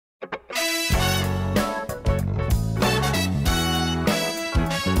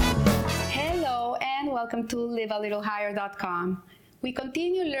welcome to livealittlehigher.com. We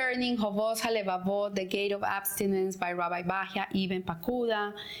continue learning Hovos HaLevavot, the Gate of Abstinence by Rabbi Bahya Ibn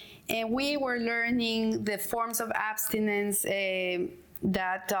Pakuda, and we were learning the forms of abstinence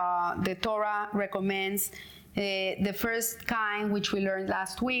that the Torah recommends. The first kind, which we learned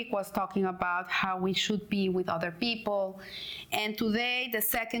last week, was talking about how we should be with other people. And today, the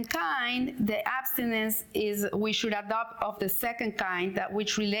second kind, the abstinence, is we should adopt of the second kind, that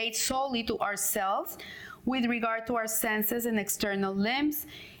which relates solely to ourselves with regard to our senses and external limbs,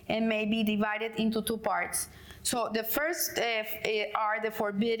 and may be divided into two parts. So the first are the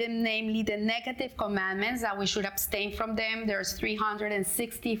forbidden, namely the negative commandments, that we should abstain from them. There's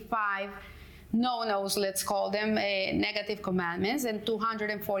 365 no-nos, let's call them, negative commandments, and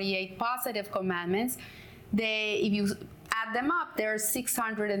 248 positive commandments. If you add them up, there are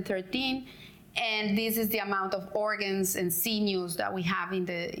 613, and this is the amount of organs and sinews that we have in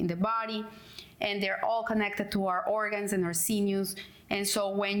the body, and they're all connected to our organs and our sinews. And so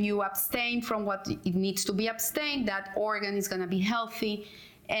when you abstain from what it needs to be abstained, that organ is going to be healthy.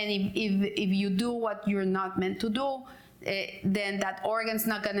 And if you do what you're not meant to do, then that organ's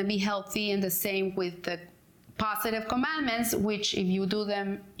not going to be healthy. And the same with the positive commandments, which if you do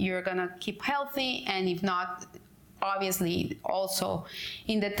them, you're going to keep healthy. And if not, obviously, also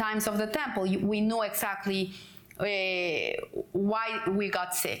in the times of the temple, we knew exactly why we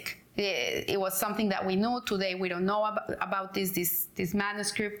got sick. It was something that we knew. Today we don't know about this. This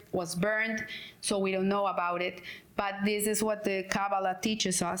manuscript was burned, so we don't know about it. But this is what the Kabbalah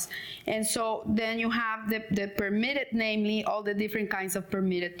teaches us. And so then you have the permitted, namely all the different kinds of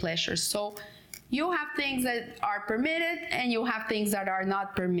permitted pleasures. So you have things that are permitted and you have things that are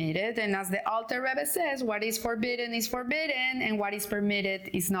not permitted. And as the Alter Rebbe says, what is forbidden and what is permitted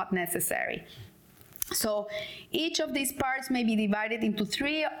is not necessary. So each of these parts may be divided into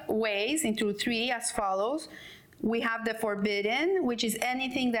three as follows. We have the forbidden, which is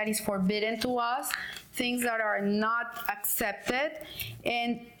anything that is forbidden to us, things that are not accepted,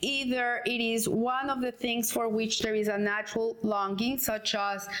 and either it is one of the things for which there is a natural longing, such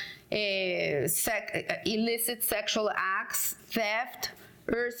as illicit sexual acts, theft,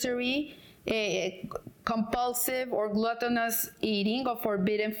 usury, compulsive or gluttonous eating of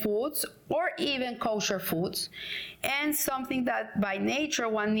forbidden foods, or even kosher foods, and something that by nature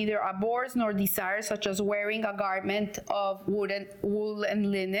one neither abhors nor desires, such as wearing a garment of wool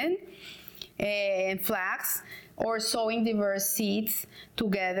and linen and flax, or sowing diverse seeds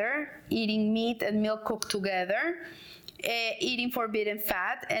together, eating meat and milk cooked together, eating forbidden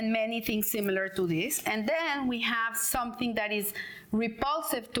fat, and many things similar to this. And then we have something that is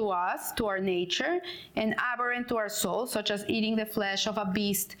repulsive to us, to our nature, and aberrant to our soul, such as eating the flesh of a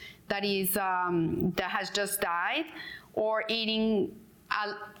beast that has just died, or eating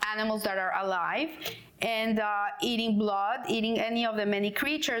animals that are alive, and eating blood, eating any of the many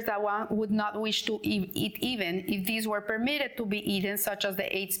creatures that one would not wish to eat, even if these were permitted to be eaten, such as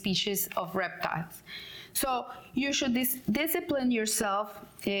the 8 species of reptiles. So you should discipline yourself,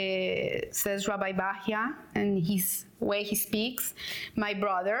 says Rabbi Bahya, and his way he speaks, my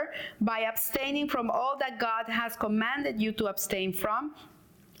brother, by abstaining from all that God has commanded you to abstain from,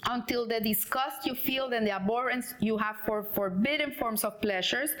 until the disgust you feel and the abhorrence you have for forbidden forms of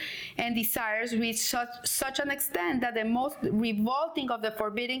pleasures and desires reach such an extent that the most revolting of the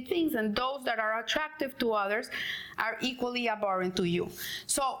forbidden things and those that are attractive to others are equally abhorrent to you.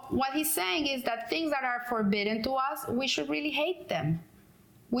 So what he's saying is that things that are forbidden to us, we should really hate them.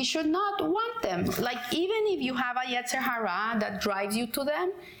 We should not want them. Like, even if you have a Yetzer Hara that drives you to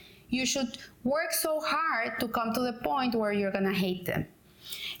them, you should work so hard to come to the point where you're going to hate them.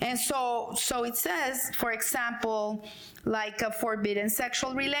 And so it says, for example, like forbidden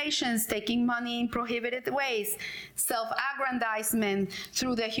sexual relations, taking money in prohibited ways, self-aggrandizement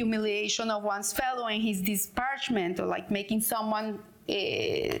through the humiliation of one's fellow and his disparagement, or like making someone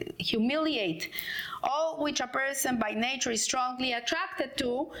humiliate, all which a person by nature is strongly attracted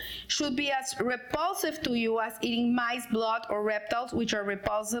to, should be as repulsive to you as eating mice, blood, or reptiles, which are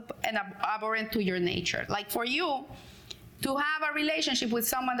repulsive and abhorrent to your nature. Like, for you to have a relationship with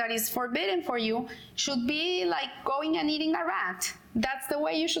someone that is forbidden for you should be like going and eating a rat. That's the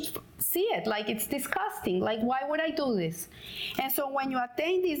way you should see it. Like, it's disgusting. Like, why would I do this? And so when you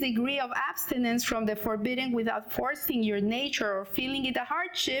attain this degree of abstinence from the forbidden without forcing your nature or feeling it a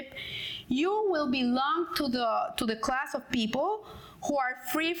hardship, you will belong to the class of people who are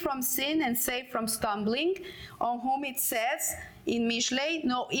free from sin and safe from stumbling, on whom it says in Mishlei,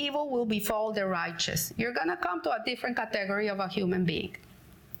 no evil will befall the righteous. You're going to come to a different category of a human being.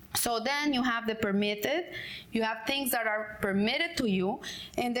 So then you have the permitted, you have things that are permitted to you,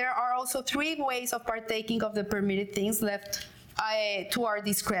 and there are also 3 ways of partaking of the permitted things left to our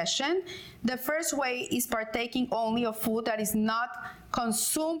discretion. The first way is partaking only of food that is not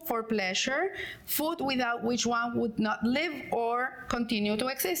consumed for pleasure, food without which one would not live or continue to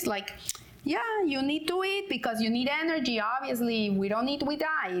exist. Like, yeah, you need to eat because you need energy. Obviously, we don't eat, we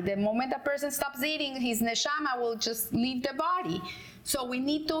die. The moment a person stops eating, his neshama will just leave the body. So we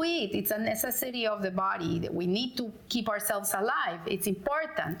need to eat. It's a necessity of the body. We need to keep ourselves alive. It's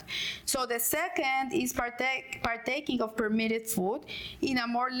important. So the second is partaking of permitted food in a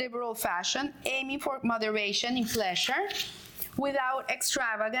more liberal fashion, aiming for moderation in pleasure, without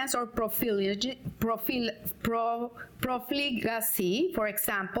extravagance or profligacy, for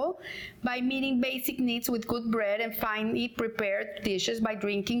example, by meeting basic needs with good bread and finely prepared dishes by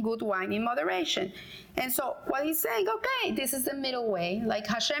drinking good wine in moderation. And so what he's saying, okay, this is the middle way. Like,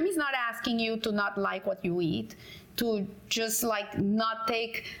 Hashem is not asking you to not like what you eat, to just like not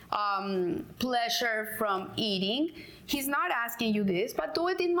take pleasure from eating. He's not asking you this, but do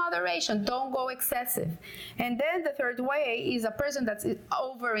it in moderation. Don't go excessive. And then the third way is a person that's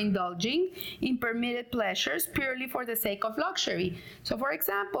overindulging in permitted pleasures purely for the sake of luxury. So for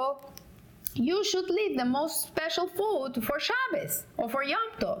example, you should leave the most special food for Shabbos or for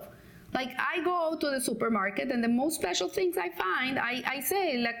Yom Tov. Like, I go to the supermarket and the most special things I find, I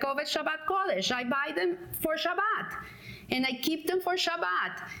say, Lekovet Shabbat Kodesh. I buy them for Shabbat and I keep them for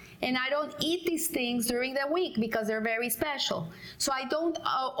Shabbat. And I don't eat these things during the week because they're very special. So I don't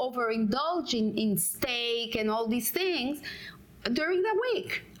overindulge in steak and all these things during the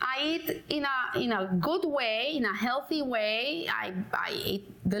week. I eat in a good way, in a healthy way. I eat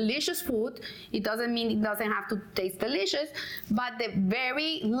delicious food. It doesn't mean it doesn't have to taste delicious, but the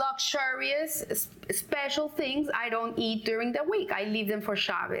very luxurious, special things I don't eat during the week. I leave them for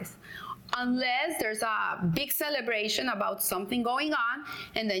Shabbos. Unless there's a big celebration about something going on,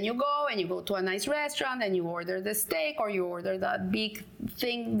 and then you go to a nice restaurant and you order the steak, or you order that big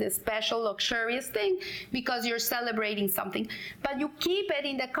thing, the special luxurious thing, because you're celebrating something. But you keep it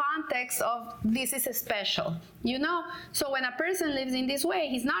in the context of this is special, you know? So when a person lives in this way,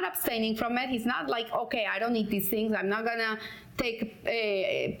 he's not abstaining from it. He's not like, okay, I don't eat these things. I'm not gonna take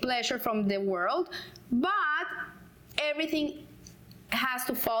pleasure from the world, but everything has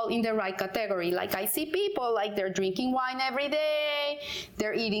to fall in the right category. Like, I see people, like, they're drinking wine every day,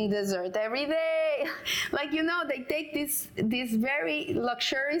 they're eating dessert every day. Like, you know, they take these very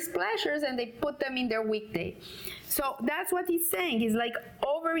luxurious pleasures and they put them in their weekday. So that's what he's saying. He's like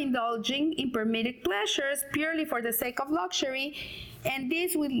overindulging in permitted pleasures purely for the sake of luxury, and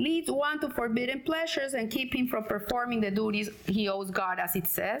this will lead one to forbidden pleasures and keep him from performing the duties he owes God, as it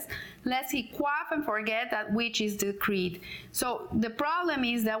says, lest he quaff and forget that which is decreed. So the problem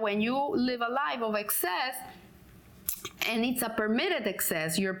is that when you live a life of excess, and it's a permitted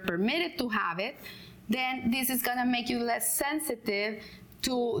excess, you're permitted to have it, then this is going to make you less sensitive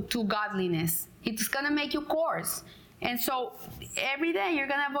to godliness. It's going to make you coarse. And so every day you're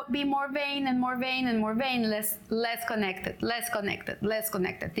going to be more vain and more vain and more vain, less connected.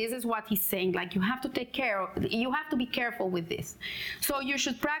 This is what he's saying. Like, you have to you have to be careful with this. So you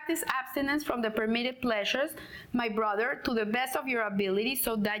should practice abstinence from the permitted pleasures, my brother, to the best of your ability,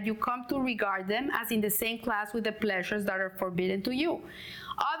 so that you come to regard them as in the same class with the pleasures that are forbidden to you.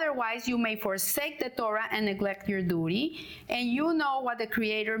 Otherwise, you may forsake the Torah and neglect your duty. And you know what the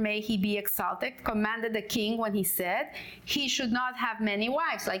Creator, may he be exalted, commanded the king when he said he should not have many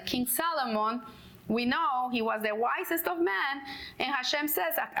wives. Like King Solomon, we know he was the wisest of men, and Hashem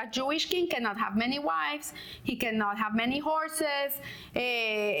says a Jewish king cannot have many wives, he cannot have many horses,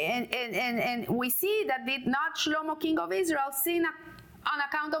 and we see that did not Shlomo, king of Israel, sin on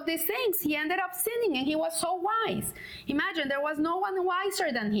account of these things. He ended up sinning, and he was so wise. Imagine, there was no one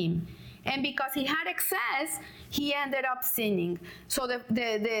wiser than him. And because he had excess, he ended up sinning. So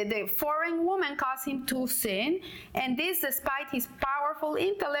the foreign woman caused him to sin, and this despite his powerful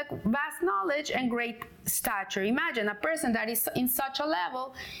intellect, vast knowledge, and great stature. Imagine a person that is in such a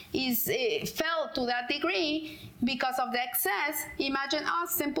level fell to that degree because of the excess. Imagine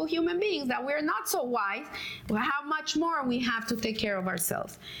us, simple human beings, that we're not so wise. How much more we have to take care of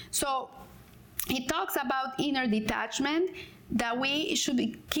ourselves. So he talks about inner detachment, that we should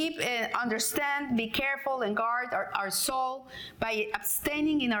understand, be careful, and guard our soul by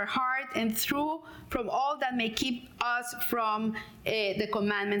abstaining in our heart and through from all that may keep us from the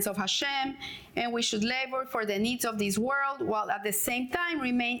commandments of Hashem. And we should labor for the needs of this world while at the same time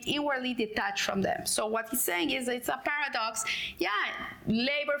remain inwardly detached from them. So what he's saying is it's a paradox. Yeah,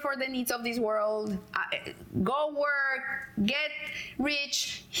 labor for the needs of this world, go work, get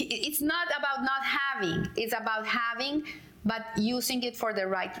rich. It's not about not having, it's about having, but using it for the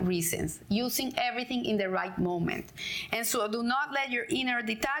right reasons, using everything in the right moment. And so do not let your inner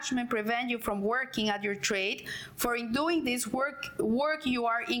detachment prevent you from working at your trade, for in doing this work you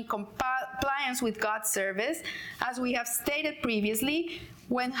are in compliance with God's service, as we have stated previously.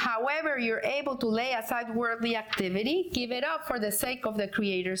 When, however, you're able to lay aside worldly activity, give it up for the sake of the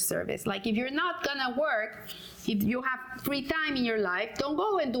Creator's service. Like if you're not gonna work, if you have free time in your life, don't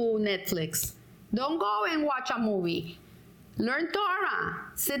go and do Netflix. Don't go and watch a movie. Learn Torah.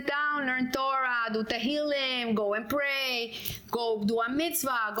 Sit down, learn Torah, do Tehillim, go and pray, go do a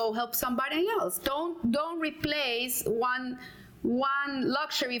mitzvah, go help somebody else. Don't replace one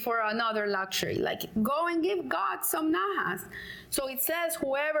luxury for another luxury. Like, go and give God some nahas. So it says,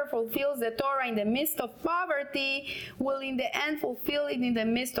 whoever fulfills the Torah in the midst of poverty will in the end fulfill it in the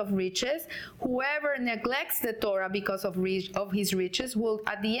midst of riches. Whoever neglects the Torah because of his riches will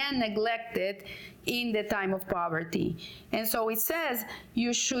at the end neglect it in the time of poverty. And so it says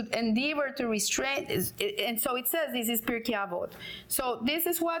you should endeavor to restrain, and so it says this is Pirkei Avot. So this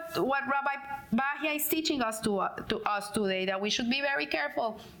is what Rabbi Bahya is teaching us to us today, that we should be very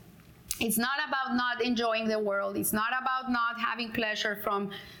careful. It's not about not enjoying the world. It's not about not having pleasure from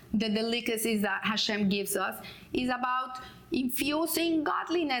the delicacies that Hashem gives us. It's about infusing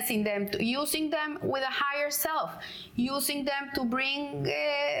godliness in them, using them with a higher self, using them to bring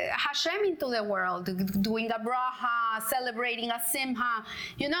Hashem into the world, doing a bracha, celebrating a simha,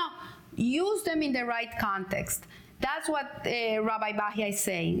 use them in the right context. That's what Rabbi Bahya is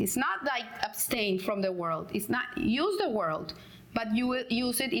saying. It's not like abstain from the world. It's not use the world, but you will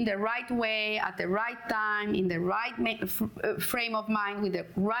use it in the right way, at the right time, in the right frame of mind, with the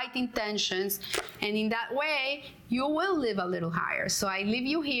right intentions. And in that way, you will live a little higher. So I leave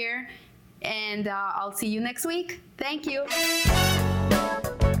you here, and I'll see you next week. Thank you.